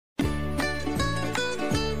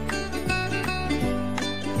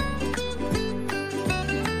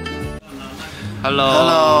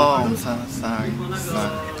Hello，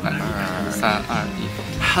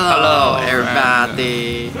 3、2、1。Hello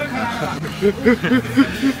everybody。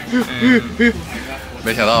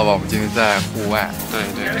没想到吧，我们今天在户外。对，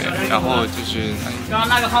然后就是。刚刚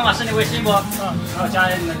那个号码是你微信不？然后加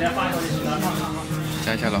你们再发一个微信。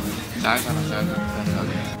加一下了。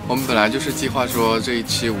我们本来就是计划说这一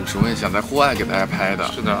期50问想在户外给大家拍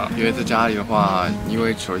的。是的。因为在家里的话，因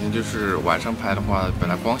为首先就是晚上拍的话，本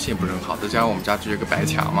来光线不是很好，再加上我们家只有一个白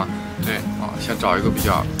墙嘛。对。想找一个比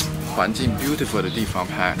较环境 beautiful 的地方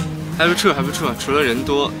拍。还不错，除了人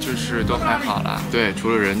多，就是都还好啦。对，除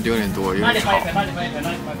了人有点多，有点吵。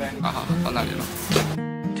好，到那里了。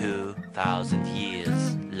2000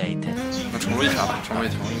 years later。我重录一条吧，3、2、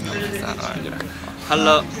1来。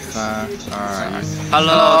Hello，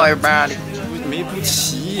 3、2、1。Hello everybody。没不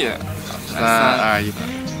齐。3、2、1。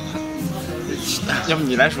要不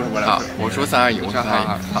你来说，我来说。好，我说3、2、1，我说3、2、1。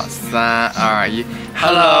好，3、2、1。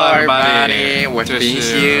Hello everybody， 我是明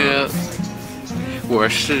星。我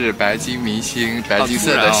是白金明星，白金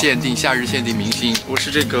色的夏日限定明星。我是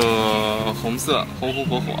这个红色，红红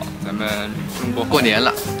火火，咱们中国过年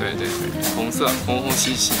了。对，红色，红红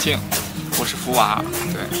喜庆。我是福娃，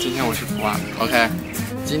对，今天我是福娃。OK，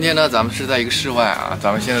 今天呢，咱们是在一个室外啊，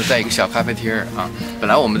咱们现在在一个小咖啡厅啊。本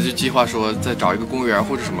来我们就计划说再找一个公园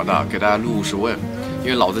或者什么的，给大家录50问，因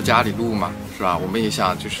为老在家里录嘛，是吧？我们也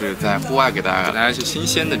想就是在户外给大家一些新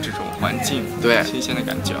鲜的这种环境，对，新鲜的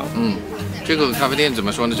感觉。这个咖啡店怎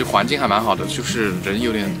么说呢？这环境还蛮好的，就是人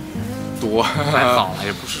有点多，还好，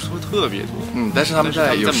也不是说特别多。但是他们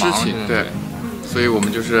在有事情，对，所以我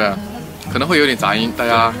们就是可能会有点杂音，大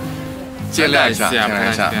家见谅一下。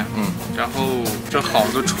然后这好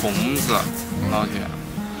多虫子，老铁。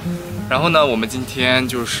然后呢，我们今天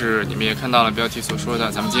就是你们也看到了标题所说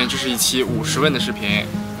的，咱们今天这是一期50问的视频，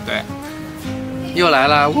对，又来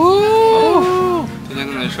了，呜！天天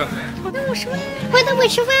都能说。我的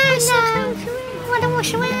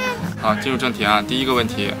50万呢？好，进入正题啊。第一个问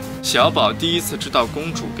题，小宝第一次知道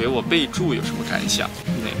公主给我备注有什么感想？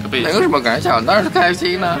哪个备注？没有什么感想，当然是开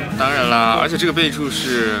心了。当然啦，而且这个备注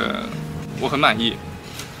是我很满意。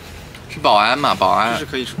是保安嘛？保安就是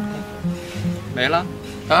可以说没了。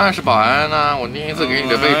当然是保安啦！我第一次给你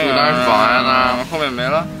的备注当然是保安啦。后面没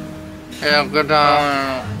了。哎呀，哥长，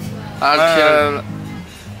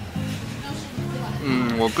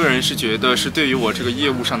我个人是觉得是对于我这个业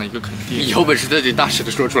务上的一个肯定。有本事自己大声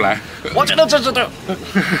的说出来。我觉得这是对。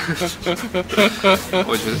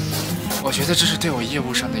我觉得这是对我业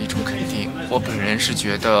务上的一种肯定。我本人是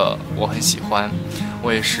觉得我很喜欢，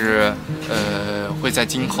我也是会在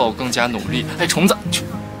今后更加努力。哎，虫子，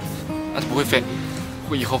它不会飞。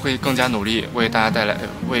我以后会更加努力，为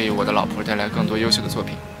我的老婆带来更多优秀的作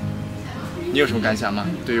品。你有什么感想吗？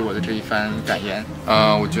对于我的这一番感言？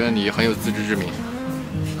我觉得你很有自知之明。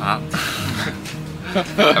啊，还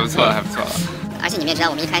不错了。而且你们也知道，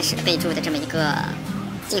我们一开始的备注的这么一个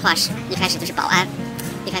计划是，一开始就是保安。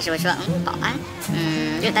一开始我说保安，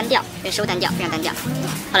有点单调，有点收单调，非常单调。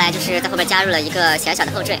后来就是在后边加入了一个小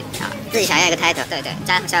的后缀啊，自己想要一个 title， 对，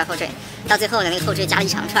加小后缀，到最后呢，那个后缀加了一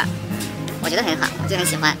长串，我觉得很好，我就很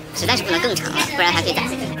喜欢，实在是不能更长了，不然还可以改。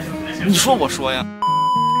你说我说呀？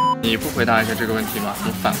你不回答一下这个问题吗？我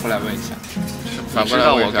反过来问一下。反过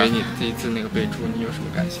来我给你第一次那个备注，你有什么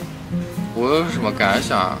感想？我有什么感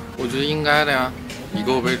想？我觉得应该的呀。你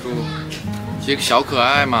给我备注，一个小可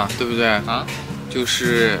爱嘛，对不对？啊，就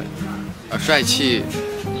是帅气。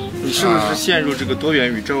你是不是陷入这个多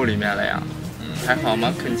元宇宙里面了呀？还好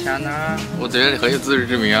吗？肯掐呢？我觉得很有自知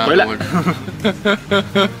之明啊。回来。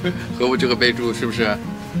和我这个备注是不是？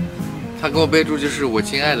他给我备注就是我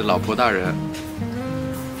亲爱的老婆大人。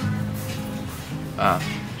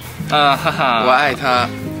哈哈，我爱他，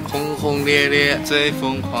轰轰烈烈，最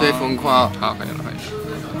疯狂。好，可以了。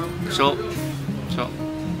收。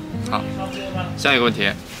好，下一个问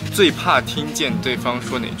题，最怕听见对方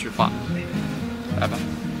说哪句话？来吧，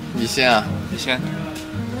你先啊。你先。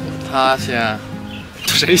他先。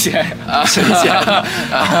谁先啊？谁先？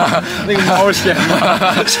那个猫先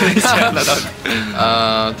吗？谁先的？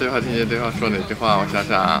最怕听见对方说哪句话？我想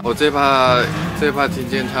想啊，我最怕听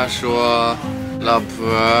见他说。老婆，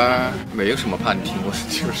没有什么怕你听我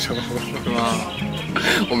说，是吗？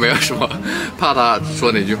我没有什么怕他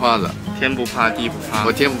说哪句话的。天不怕地不怕，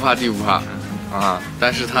我天不怕地不怕啊！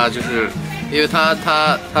但是他就是，因为他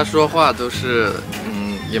说话都是，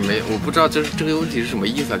也没，我不知道这个问题是什么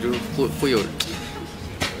意思啊？就是会有，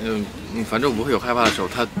反正我不会有害怕的时候。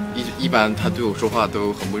他一般他对我说话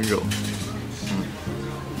都很温柔，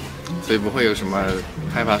所以不会有什么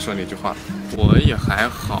害怕说哪句话。我也还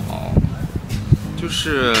好。就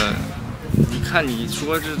是，你看你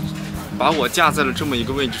说这把我架在了这么一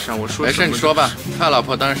个位置上，我说没事，你说吧。他老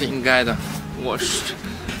婆当然是应该的。我是，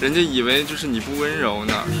人家以为就是你不温柔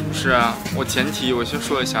呢，是不是啊？我前提我先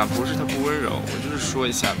说一下，不是他不温柔，我就是说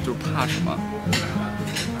一下，就是怕什么？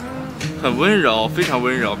很温柔，非常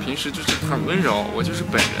温柔，平时就是很温柔。我就是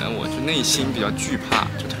本人，我就内心比较惧怕。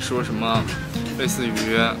就他说什么，类似于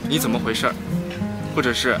你怎么回事儿，或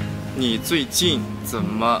者是你最近怎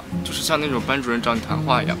么，就是像那种班主任找你谈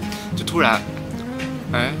话一样，就突然，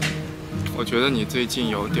哎，我觉得你最近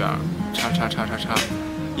有点叉，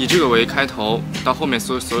以这个为开头，到后面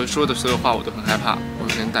所说的所有话我都很害怕，我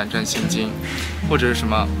有点胆战心惊，或者是什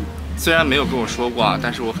么，虽然没有跟我说过，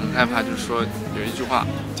但是我很害怕，就是说有一句话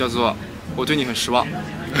叫做我对你很失望。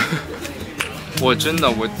我真的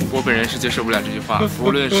我本人是接受不了这句话，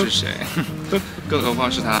无论是谁，更何况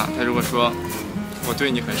是他如果说我对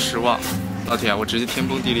你很失望，老铁，我直接天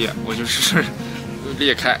崩地裂，我就是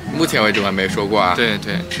裂开。目前为止我还没说过啊。对，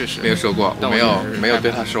确实没有说过，我没有对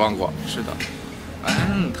他失望过。是的。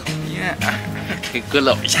讨厌，给哥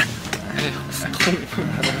搂一下。哎呀，痛！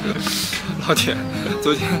老铁，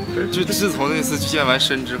昨天就自从那次健完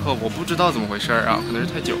身之后，我不知道怎么回事啊，可能是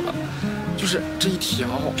太久了，就是这一条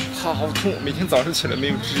好痛，每天早上起来没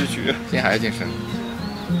有知觉。今天还是健身。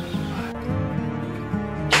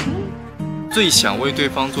最想为对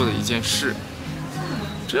方做的一件事，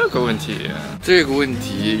这个问题，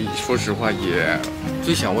说实话也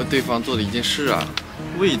最想为对方做的一件事啊，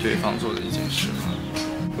为对方做的一件事。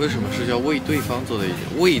为什么是叫为对方做的一件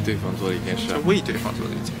事？为对方做的一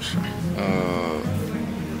件事，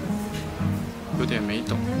有点没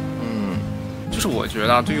懂。就是我觉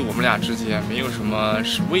得对于我们俩之间没有什么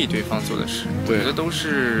是为对方做的事，我觉得都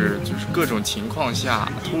是就是各种情况下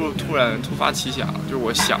突然突发奇想，就是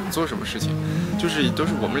我想做什么事情，就是都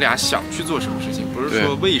是我们俩想去做什么事情，不是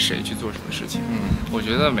说为谁去做什么事情。我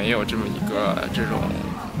觉得没有这么一个这种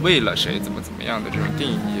为了谁怎么样的这种定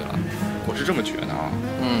义了，我是这么觉得啊。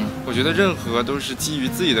我觉得任何都是基于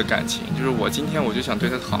自己的感情，就是我今天我就想对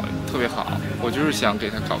他好，特别好，我就是想给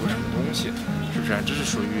他搞个什么东西，是不是？这是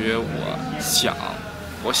属于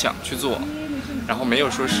我想去做，然后没有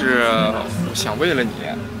说是我想为了你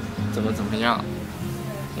怎么样，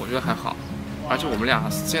我觉得还好。而且我们俩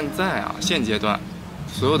现阶段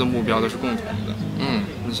所有的目标都是共同的。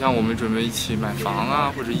你像我们准备一起买房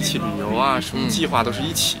啊，或者一起旅游啊，什么计划都是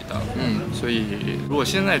一起的。所以如果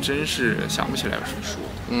现在真是想不起来有什么说的。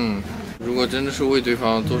如果真的是为对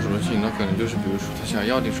方做什么事情，那可能就是比如说他想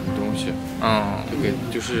要点什么东西，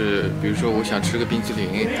就是比如说我想吃个冰淇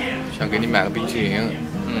淋，想给你买个冰淇淋，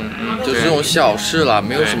就是这种小事啦，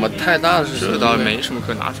没有什么太大的事情。这倒没什么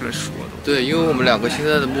可拿出来说的。对，因为我们两个现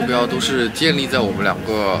在的目标都是建立在我们两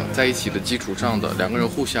个在一起的基础上的，两个人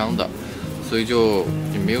互相的，所以就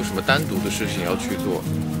也没有什么单独的事情要去做。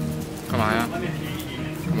干嘛呀？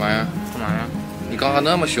你刚刚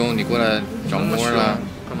那么凶，你过来找摸了？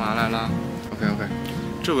干嘛来了 ？OK，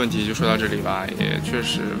 这问题就说到这里吧，也确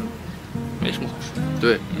实没什么好说。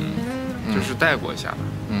对，就是带过一下吧。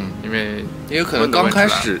因为可能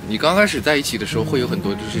你刚开始在一起的时候，会有很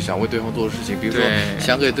多就是想为对方做的事情，比如说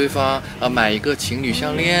想给对方买一个情侣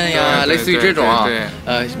项链呀，类似于这种啊，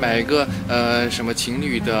买一个什么情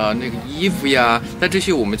侣的那个衣服呀。但这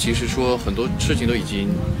些我们其实说很多事情都已经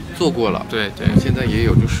做过了。对，现在也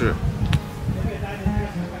有就是。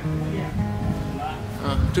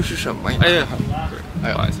这是什么呀？不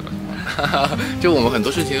好意思了，就我们很多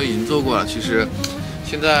事情都已经做过了，其实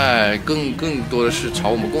现在更多的是朝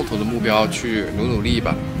我们共同的目标去努力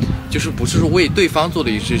吧，就是不是说为对方做的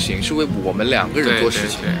一件事情，是为我们两个人做事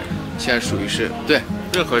情。现在属于是对，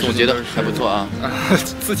任何总结的还不错啊，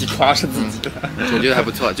自己夸是自己的，总结的还不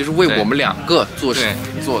错，就是为我们两个做事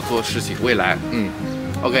情，未来。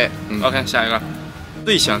OK， 下一个，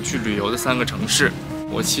最想去旅游的3个城市。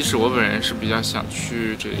其实我本人是比较想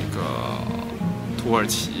去这个土耳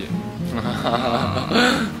其，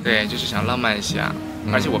对，就是想浪漫一下，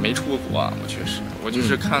而且我没出过国，我就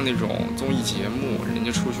是看那种综艺节目，人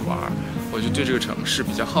家出去玩，我就对这个城市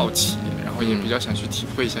比较好奇，然后也比较想去体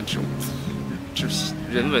会一下这种就是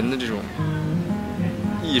人文的这种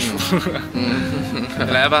艺术。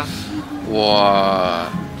你来吧。我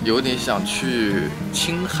有点想去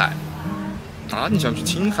青海。你想去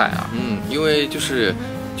青海啊？因为就是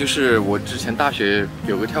我之前大学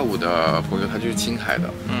有个跳舞的朋友，他就是青海的。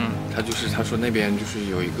他说那边就是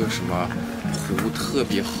有一个什么湖特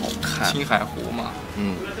别好看，青海湖嘛。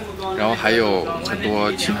然后还有很多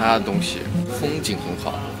其他的东西，风景很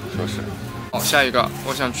好，说是。下一个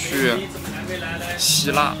我想去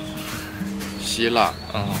希腊。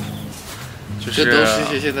就是这都是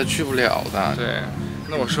些现在去不了的。对，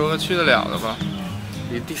那我说个去得了的吧。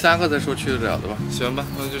你第3个再说去得了的吧？行吧，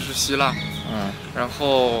那就是希腊。然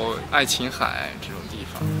后爱琴海这种地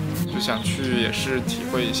方，就想去也是体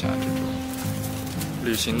会一下这种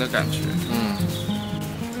旅行的感觉。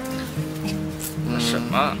什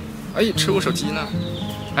么？哎，吃我手机呢？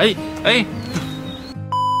哎。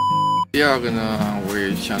第2个呢，我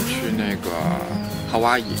也想去那个夏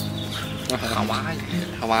威夷。夏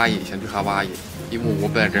威夷想去夏威夷，因为我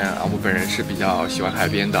本人是比较喜欢海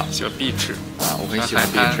边的，喜欢 beach 我很喜欢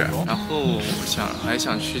beach。然后还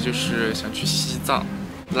想去就是想去西藏、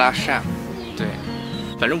拉萨。对，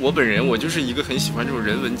反正我本人我就是一个很喜欢这种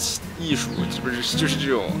人文艺术，就是这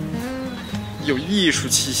种有艺术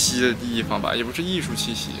气息的地方吧，也不是艺术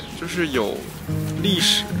气息，就是有历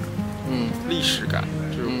史，历史感，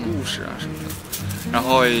这种故事啊什么的。然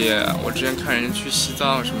后我之前看人去西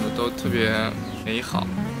藏什么的都特别美好。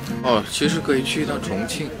其实可以去一趟重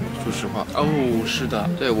庆，说实话。是的，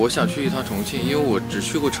对，我想去一趟重庆，因为我只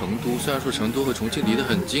去过成都，虽然说成都和重庆离得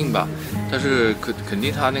很近吧，但是肯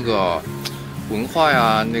定它那个文化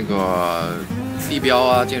呀、那个地标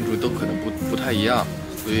啊、建筑都可能不太一样，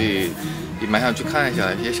所以也蛮想去看一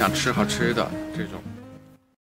下，也想吃好吃的这种。